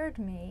prepared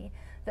me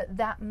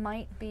that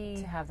might be...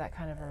 To have that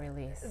kind of a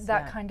release.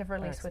 That kind of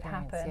release would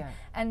happen. Yeah.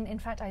 And in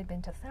fact, I had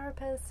been to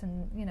therapists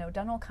and, you know,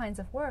 done all kinds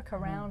of work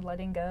around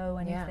letting go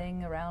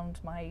anything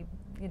around my,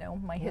 you know,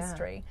 my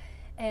history.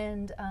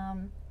 And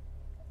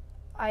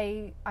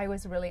I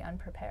was really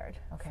unprepared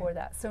for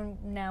that. So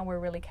now we're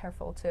really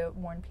careful to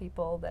warn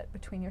people that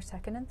between your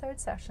second and third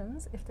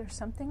sessions, if there's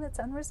something that's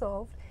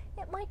unresolved,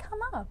 it might come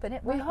up, and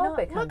it might not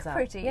look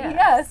pretty.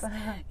 Yes,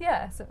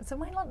 yes. So it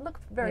might not look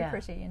very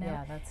pretty, you know.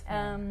 Yeah, that's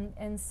fair.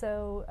 And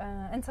so,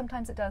 and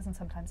sometimes it does, and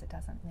sometimes it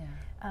doesn't.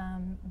 Yeah.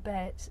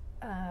 But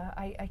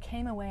I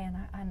came away,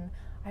 and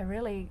I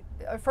really,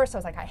 at first I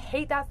was like, I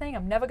hate that thing,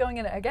 I'm never going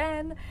in it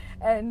again.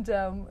 And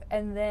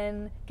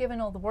then,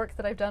 given all the work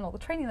that I've done, all the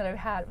training that I've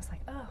had, it was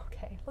like, oh,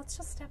 okay, let's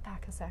just step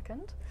back a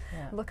second,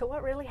 look at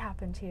what really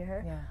happened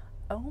here. Yeah.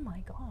 Oh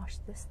my gosh,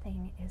 this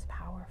thing is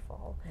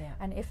powerful. Yeah.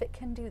 And if it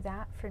can do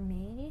that for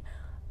me,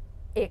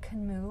 it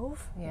can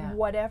move. Yeah.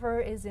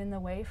 Whatever is in the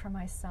way for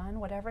my son,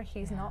 whatever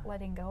he's not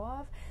letting go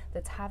of,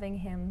 that's having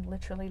him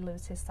literally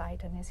lose his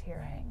sight and his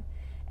hearing.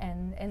 Right.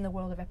 And in the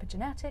world of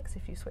epigenetics,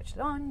 if you switch it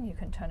on, you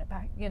can turn it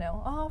back,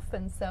 off.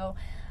 And so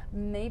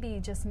maybe,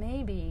 just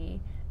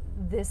maybe,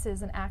 this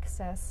is an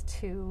access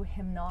to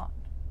him not,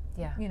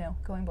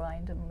 going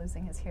blind and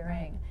losing his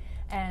hearing. Right.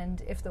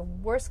 And if the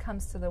worst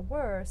comes to the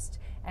worst,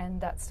 and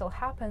that still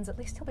happens, at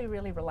least he'll be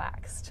really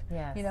relaxed.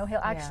 Yes. He'll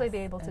actually be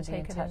able to and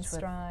take it in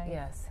stride.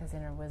 Yes, his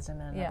inner wisdom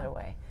in another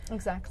way.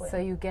 Exactly. So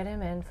you get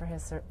him in for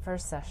his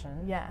first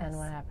session. Yes. And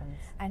what happens?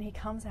 And he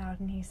comes out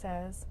and he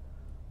says,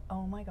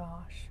 "Oh my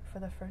gosh, for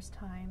the first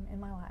time in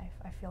my life,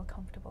 I feel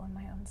comfortable in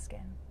my own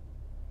skin."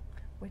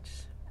 Which,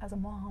 as a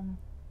mom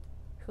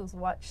who's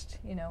watched,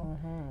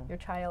 your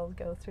child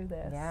go through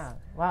this. Yeah.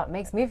 Wow, it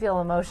makes me feel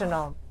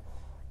emotional.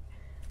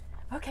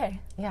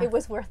 Okay. Yeah. It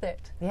was worth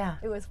it. Yeah.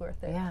 It was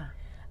worth it. Yeah.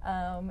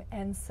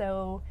 And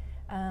so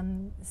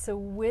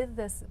with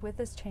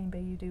this chamber,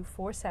 you do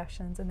 4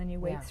 sessions, and then you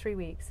wait 3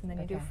 weeks, and then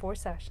you do 4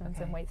 sessions,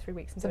 and wait 3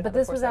 weeks. And but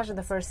this was after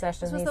the first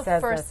session. This was the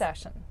first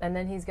session, and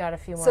then he's got a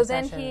few more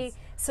sessions.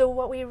 So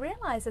what we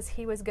realized as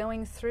he was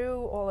going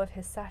through all of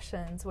his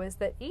sessions was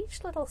that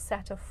each little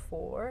set of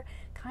 4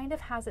 kind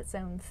of has its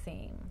own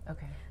theme.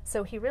 Okay.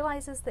 So he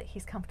realizes that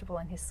he's comfortable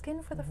in his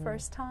skin for the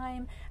first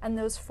time, and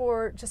those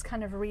 4 just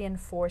kind of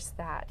reinforce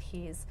that.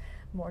 He's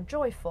more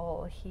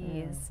joyful,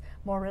 he's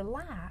more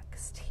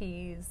relaxed,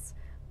 he's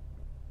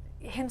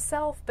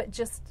himself, but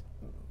just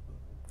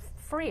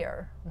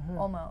freer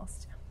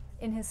almost.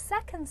 In his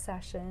second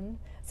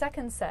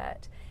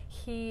set,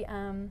 he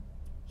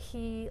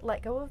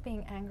let go of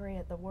being angry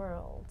at the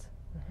world,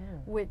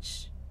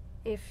 which,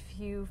 if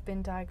you've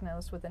been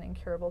diagnosed with an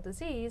incurable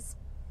disease,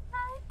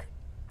 I could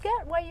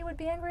get why you would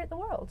be angry at the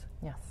world.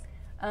 Yes.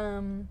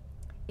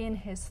 In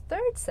his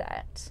third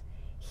set,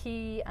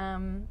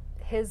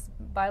 his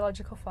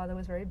biological father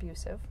was very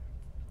abusive,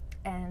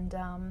 and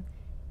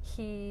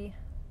he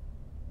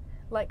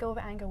let go of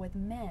anger with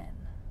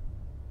men,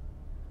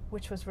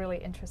 which was really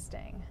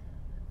interesting.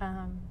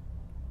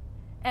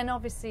 And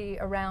obviously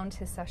around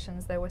his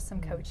sessions there was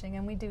some coaching,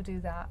 and we do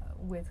that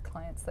with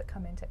clients that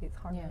come into Eighth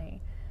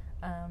Harmony.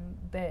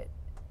 But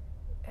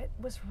it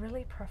was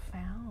really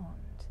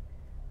profound.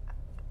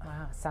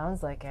 Wow,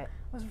 sounds like it.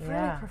 It was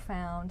really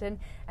profound.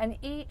 And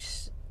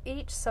each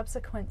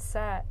subsequent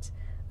set,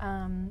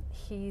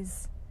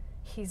 he's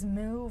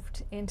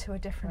moved into a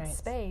different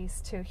space.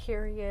 To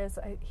here he is.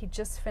 He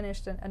just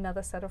finished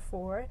another set of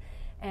 4,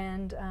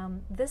 and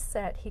this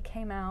set he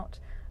came out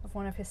of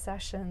one of his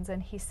sessions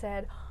and he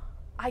said,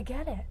 "I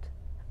get it.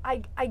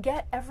 I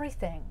get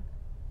everything."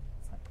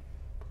 It's like,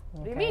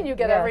 what do you mean you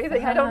get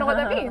everything? I don't know what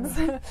that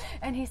means.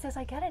 And he says,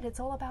 "I get it.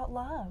 It's all about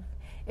love.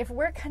 If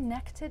we're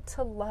connected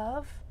to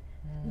love,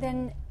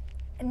 then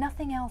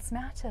nothing else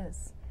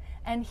matters."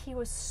 And he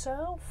was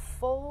so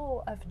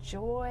full of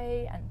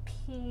joy and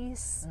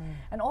peace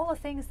and all the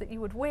things that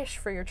you would wish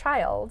for your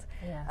child,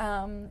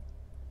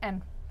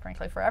 and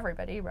frankly for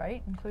everybody,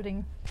 right,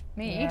 including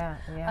me.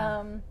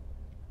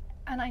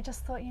 And I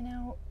just thought,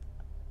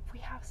 we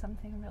have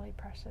something really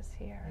precious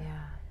here.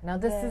 Yeah. Now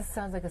this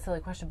sounds like a silly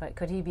question, but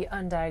could he be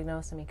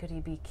undiagnosed? I mean, could he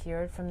be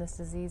cured from this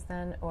disease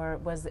then, or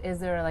is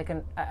there like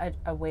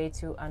a way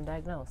to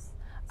undiagnose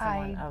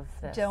someone of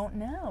this? I don't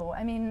know.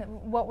 I mean,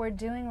 what we're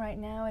doing right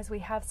now is we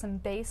have some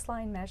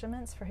baseline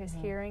measurements for his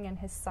hearing and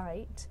his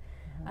sight.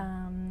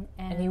 And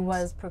he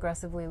was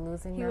progressively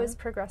losing them? He was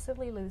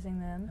progressively losing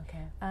them.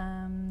 Okay.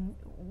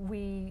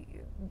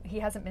 He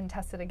hasn't been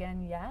tested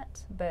again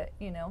yet, but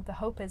the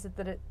hope is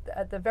that it,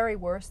 at the very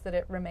worst, that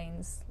it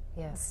remains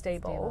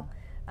stable.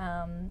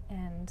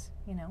 And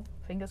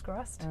fingers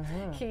crossed,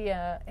 he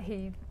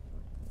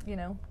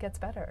gets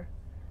better.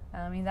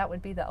 I mean, that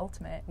would be the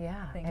ultimate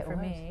thing for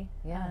me.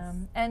 Yes.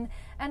 And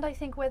I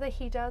think whether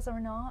he does or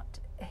not,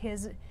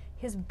 his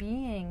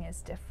being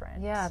is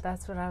different. Yeah,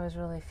 that's what I was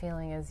really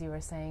feeling as you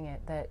were saying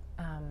it, that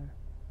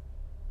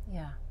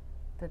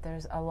that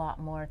there's a lot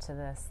more to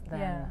this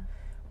than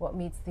what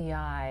meets the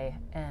eye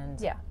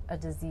and a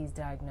disease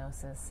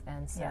diagnosis,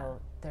 and so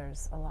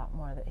there's a lot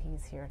more that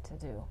he's here to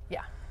do.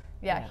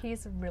 Yeah,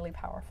 he's really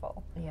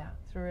powerful. Yeah.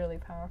 He's really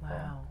powerful.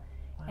 Wow,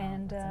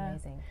 and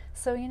that's amazing.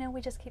 So,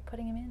 we just keep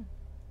putting him in.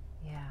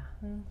 Yeah.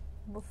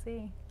 We'll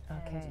see.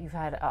 Okay. And you've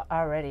had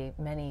already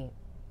many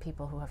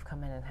people who have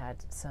come in and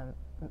had some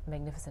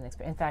magnificent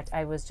experience. In fact,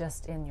 I was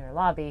just in your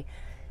lobby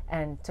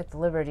and took the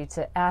liberty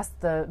to ask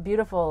the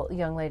beautiful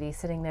young lady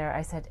sitting there,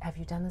 I said, "Have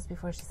you done this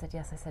before?" She said,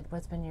 "Yes." I said,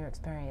 "What's been your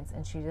experience?"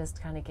 And she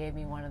just kind of gave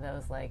me one of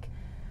those, like,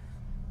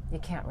 you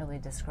can't really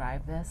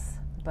describe this,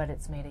 but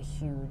it's made a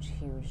huge,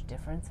 huge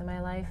difference in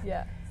my life.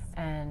 Yeah.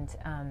 And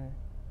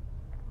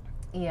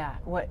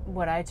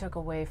what I took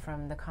away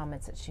from the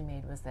comments that she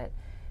made was that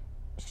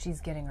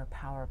she's getting her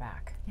power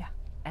back. Yeah.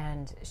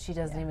 And she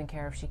doesn't even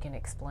care if she can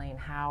explain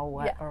how,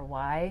 what, or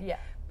why. Yeah.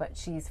 But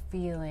she's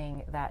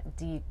feeling that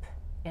deep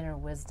inner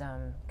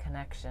wisdom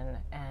connection,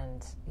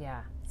 and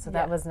so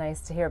that was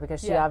nice to hear,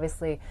 because she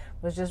obviously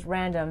was just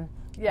random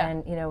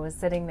and was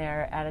sitting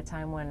there at a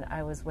time when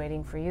I was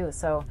waiting for you.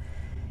 So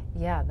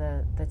yeah,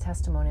 the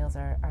testimonials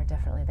are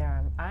definitely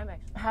there. I'm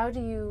actually, how do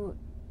you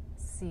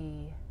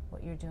see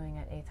what you're doing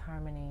at Eighth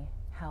Harmony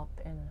help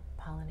in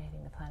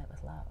pollinating the planet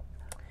with love?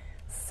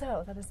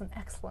 So that is an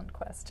excellent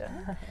question.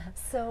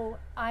 So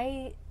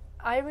I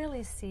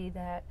really see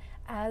that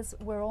as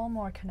we're all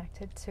more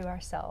connected to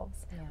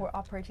ourselves, we're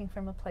operating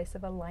from a place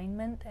of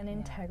alignment and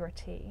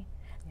integrity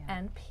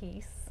and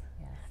peace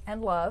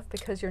and love,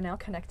 because you're now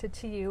connected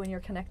to you and you're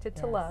connected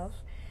to love,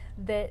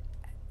 that,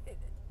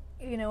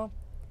 you know,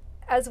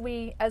 as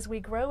we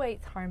grow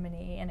Eighth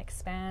Harmony and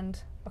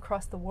expand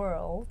across the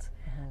world,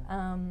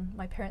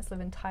 my parents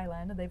live in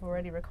Thailand, and they've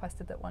already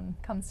requested that one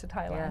comes to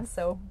Thailand,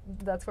 so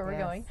that's where we're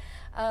going.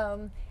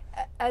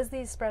 As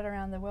these spread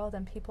around the world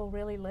and people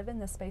really live in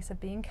the space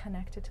of being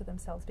connected to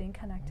themselves, being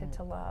connected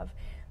to love,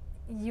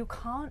 you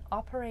can't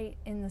operate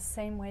in the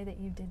same way that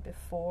you did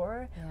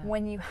before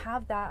when you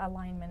have that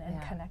alignment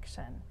and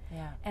connection.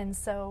 And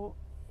so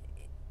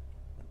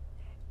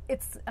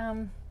it's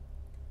I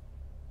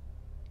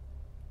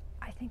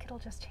think it'll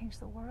just change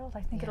the world.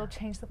 I think it'll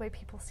change the way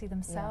people see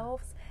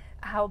themselves,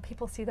 how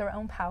people see their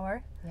own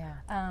power.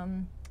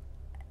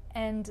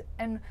 And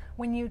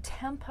when you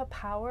temper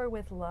power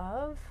with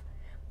love,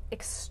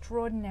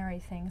 extraordinary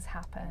things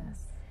happen.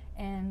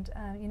 And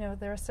you know,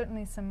 there are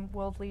certainly some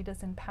world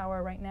leaders in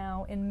power right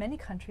now in many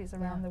countries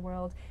around the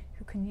world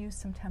who can use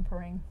some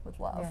tempering with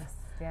love.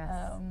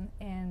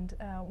 And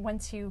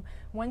once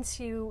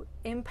you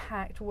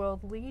impact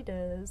world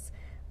leaders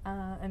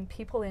and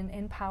people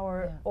in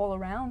power all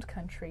around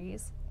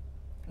countries,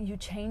 you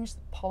change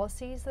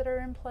policies that are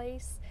in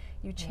place,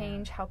 you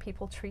change how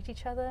people treat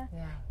each other,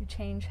 you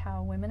change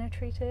how women are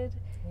treated,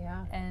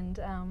 and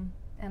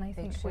I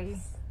think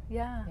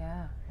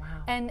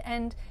wow.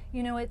 And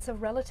you know, it's a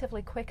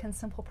relatively quick and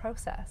simple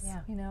process.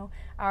 You know,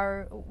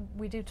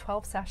 we do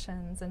 12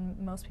 sessions, and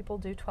most people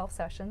do 12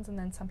 sessions, and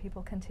then some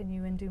people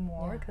continue and do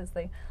more because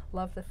they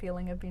love the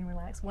feeling of being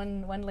relaxed.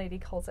 One lady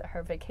calls it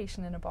her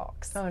vacation in a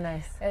box. Oh,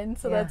 nice. And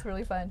so that's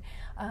really fun.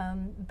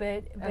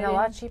 But and a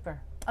lot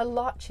cheaper. A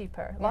lot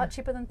cheaper. A lot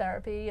cheaper than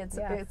therapy.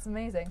 It's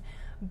amazing.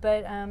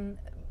 But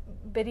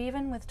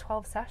even with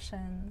 12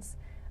 sessions,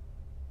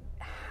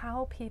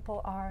 how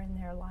people are in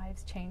their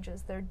lives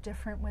changes. They're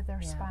different with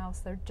their spouse,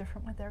 they're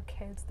different with their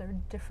kids, they're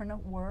different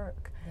at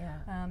work.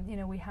 You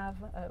know, we have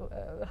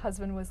a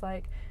husband was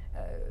like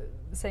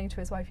saying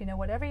to his wife, you know,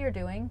 whatever you're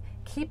doing,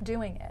 keep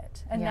doing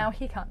it. And now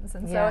he comes,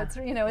 and so it's,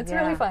 you know, it's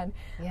really fun.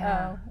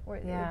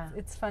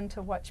 It's fun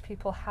to watch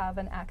people have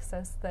an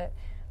access that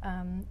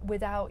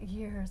without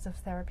years of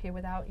therapy,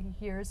 without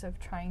years of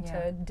trying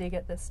to dig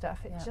at this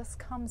stuff, it just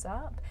comes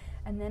up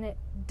and then it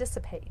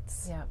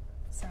dissipates.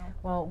 So.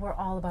 Well, we're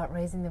all about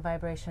raising the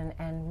vibration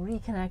and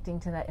reconnecting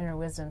to that inner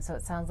wisdom. So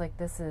it sounds like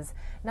this is,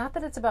 not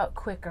that it's about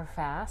quick or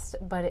fast,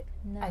 but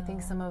I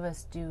think some of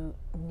us do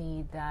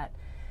need that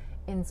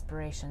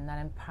inspiration,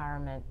 that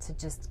empowerment to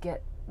just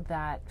get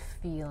that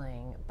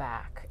feeling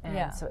back.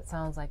 And so it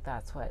sounds like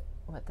that's what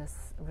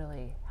this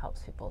really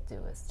helps people do,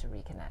 is to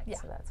reconnect.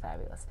 So that's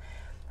fabulous.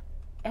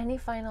 Any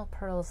final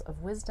pearls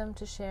of wisdom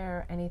to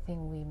share?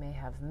 Anything we may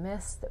have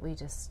missed that we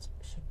just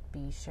should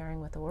be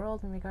sharing with the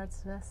world in regards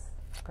to this?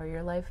 For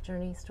your life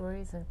journey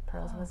stories and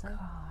pearls of wisdom?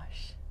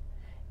 Gosh.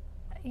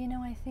 You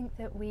know, I think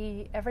that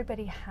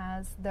everybody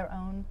has their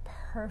own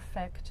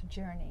perfect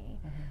journey.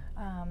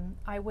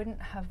 I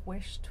wouldn't have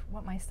wished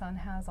what my son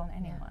has on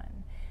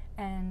anyone.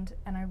 And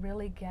I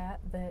really get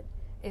that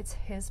it's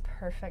his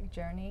perfect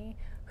journey,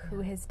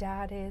 who his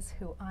dad is,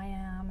 who I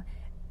am.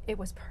 It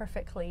was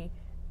perfectly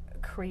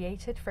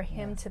created for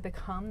him to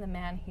become the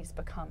man he's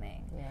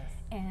becoming.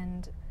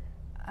 And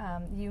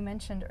you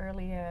mentioned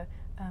earlier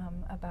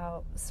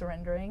about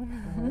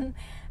surrendering,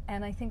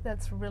 and I think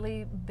that's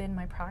really been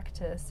my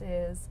practice,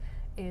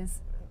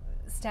 is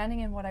standing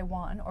in what I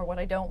want or what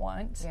I don't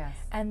want,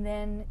 and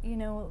then, you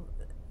know,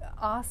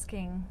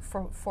 asking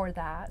for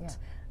that,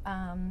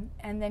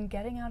 and then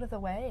getting out of the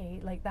way.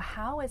 Like, the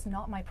how is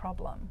not my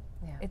problem.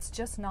 It's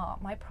just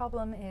not. My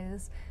problem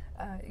is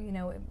you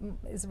know,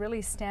 is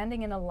really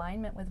standing in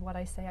alignment with what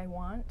I say I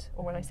want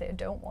or what I say I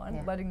don't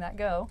want, letting that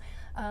go,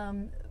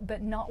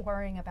 but not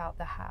worrying about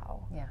the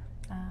how.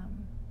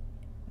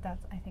 That,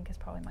 I think, is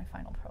probably my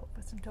final pearl of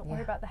wisdom. Don't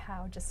worry about the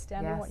how, just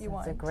stand in what you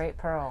want. It's a great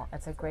pearl.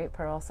 It's a great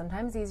pearl.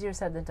 Sometimes easier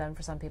said than done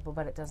for some people,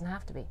 but it doesn't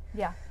have to be.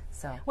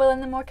 So. Well,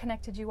 and the more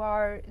connected you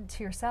are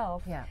to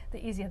yourself,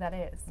 the easier that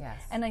is.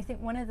 And I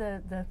think one of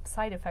the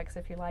side effects,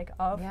 if you like,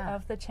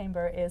 of the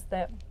chamber is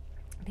that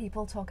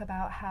people talk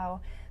about how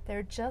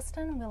they're just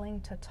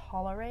unwilling to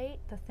tolerate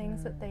the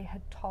things that they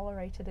had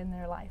tolerated in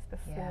their life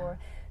before,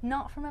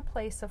 not from a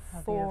place of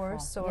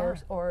force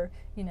or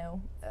you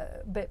know,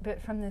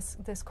 but from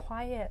this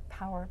quiet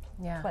power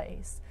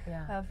place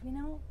of, you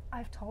know,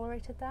 I've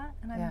tolerated that,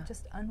 and I'm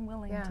just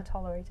unwilling to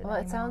tolerate it. Well,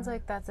 it sounds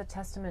like that's a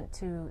testament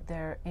to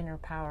their inner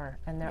power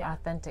and their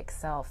authentic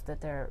self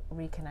that they're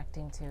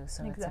reconnecting to.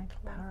 So it's a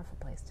powerful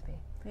place to be.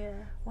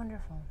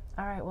 Wonderful.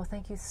 All right. Well,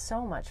 thank you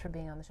so much for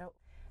being on the show.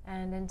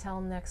 And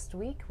until next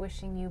week,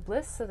 wishing you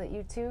bliss so that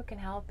you too can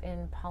help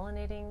in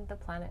pollinating the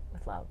planet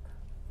with love.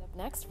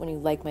 Next, when you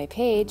like my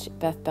page,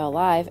 Beth Bell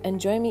Live, and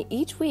join me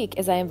each week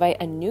as I invite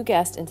a new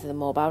guest into the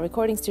mobile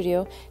recording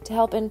studio to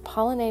help in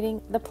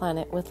pollinating the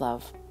planet with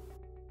love.